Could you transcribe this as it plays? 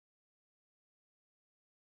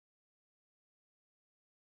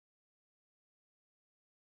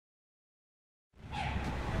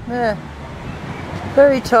Yeah,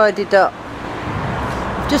 very tidied up.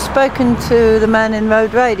 I've just spoken to the man in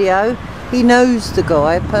Road Radio. He knows the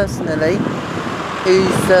guy personally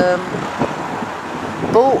who's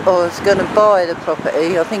bought or is going to buy the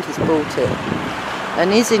property. I think he's bought it,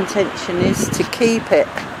 and his intention is to keep it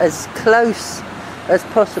as close as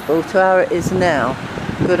possible to how it is now.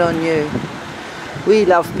 Good on you. We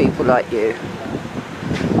love people like you.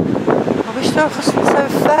 I wish I wasn't so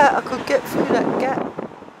fat I could get through that gap.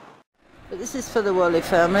 But this is for the Whalley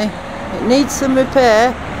family. It needs some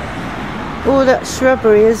repair. All that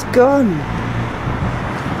shrubbery is gone.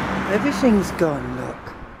 Everything's gone,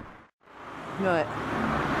 look. Right.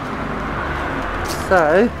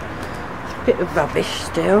 So, it's a bit of rubbish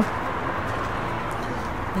still.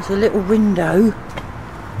 There's a little window.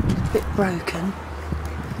 It's a bit broken.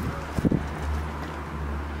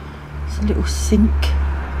 It's a little sink.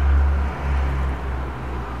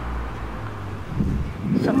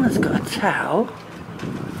 Someone's got a towel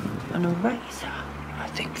and a razor. I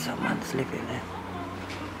think someone's living there.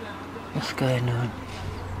 What's going on?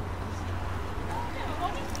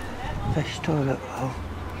 Fresh toilet roll.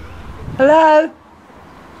 Hello?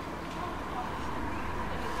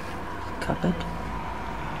 Cupboard.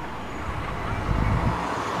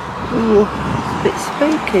 Ooh, it's a bit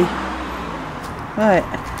spooky.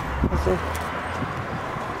 Right.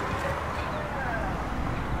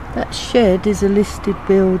 That shed is a listed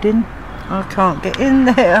building. I can't get in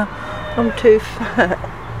there. I'm too fat.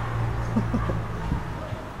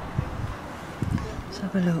 Let's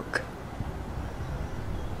have a look.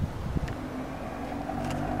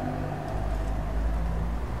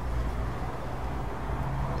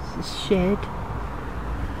 It's a shed.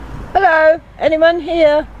 Hello, anyone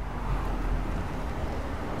here?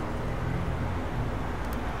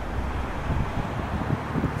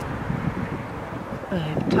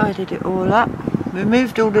 They've tidied it all up.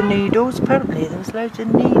 Removed all the needles. Apparently there was loads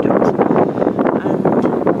of needles.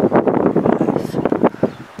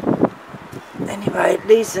 And anyway, it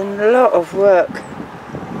leaves a lot of work.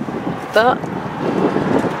 But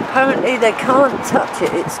apparently they can't touch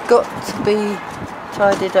it. It's got to be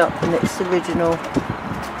tidied up in its original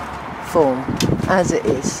form, as it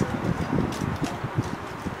is.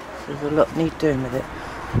 There's a lot need doing with it.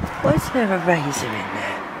 Why is there a razor in there?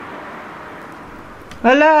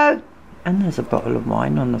 Hello? And there's a bottle of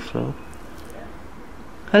wine on the floor.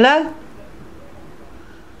 Hello?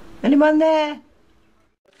 Anyone there?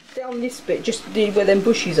 Down this bit, just where them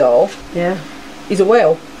bushes are, yeah, is a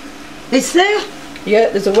well. Is there? Yeah,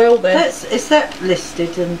 there's a well there. Is that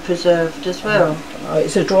listed and preserved as well?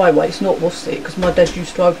 It's a driveway, it's not, was it? Because my dad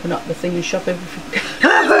used to open up the thing and shove everything.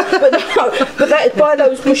 but that, by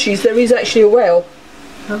those bushes there is actually a well.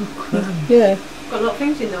 Oh, crap. Yeah. Got a lot of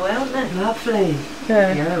things in the well, haven't they? Lovely.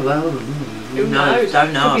 Yeah. Yeah, well, Who knows? Don't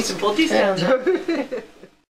Could be ask. some bodies down there.